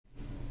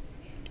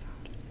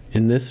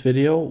In this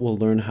video, we'll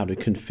learn how to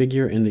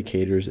configure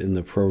indicators in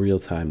the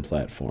ProRealTime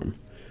platform.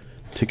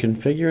 To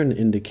configure an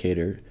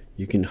indicator,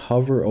 you can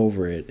hover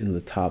over it in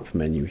the top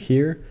menu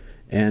here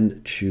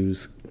and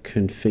choose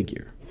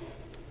Configure.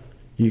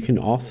 You can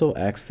also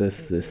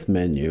access this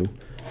menu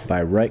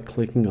by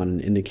right-clicking on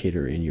an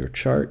indicator in your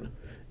chart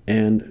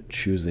and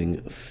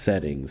choosing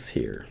Settings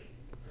here.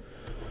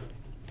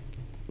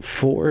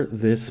 For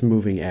this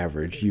moving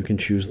average, you can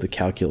choose the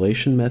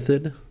calculation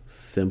method,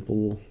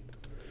 simple,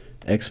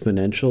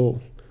 exponential,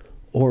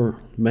 or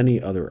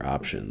many other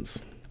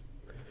options.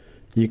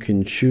 You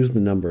can choose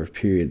the number of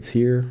periods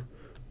here,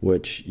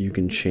 which you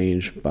can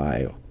change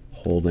by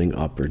holding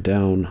up or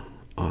down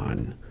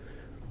on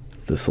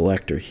the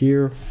selector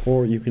here,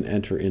 or you can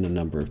enter in a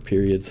number of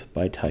periods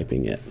by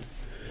typing it.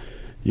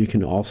 You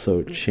can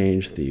also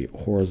change the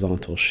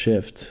horizontal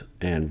shift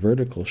and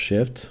vertical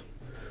shift,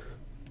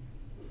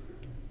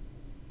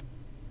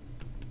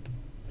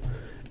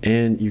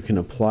 and you can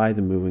apply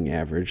the moving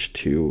average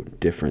to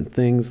different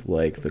things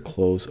like the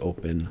close,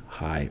 open,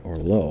 high, or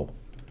low.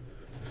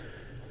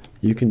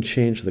 You can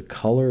change the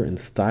color and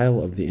style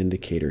of the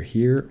indicator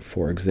here.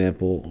 For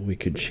example, we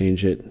could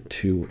change it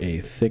to a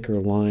thicker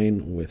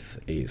line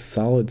with a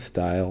solid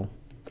style.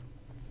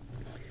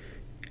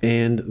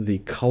 And the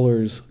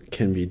colors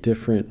can be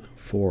different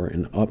for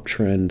an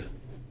uptrend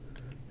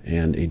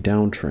and a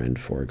downtrend,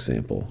 for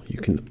example. You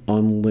can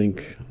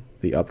unlink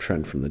the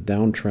uptrend from the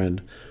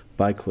downtrend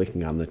by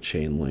clicking on the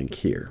chain link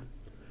here.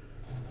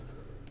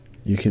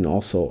 You can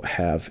also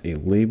have a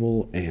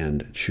label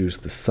and choose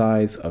the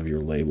size of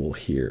your label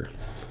here.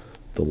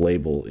 The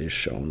label is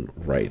shown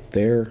right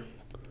there.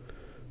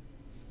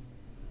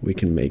 We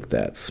can make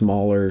that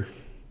smaller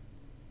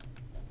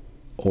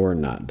or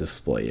not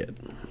display it.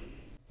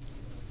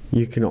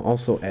 You can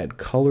also add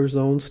color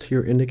zones to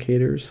your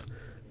indicators.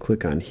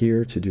 Click on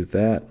here to do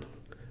that.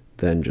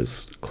 Then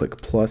just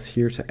click plus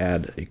here to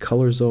add a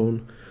color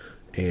zone.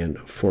 And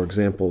for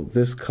example,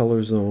 this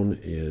color zone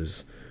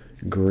is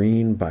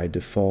green by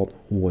default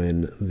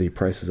when the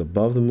price is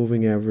above the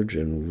moving average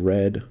and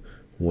red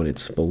when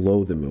it's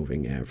below the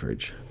moving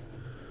average.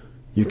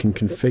 You can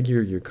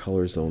configure your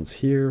color zones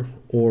here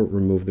or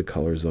remove the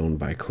color zone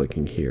by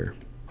clicking here.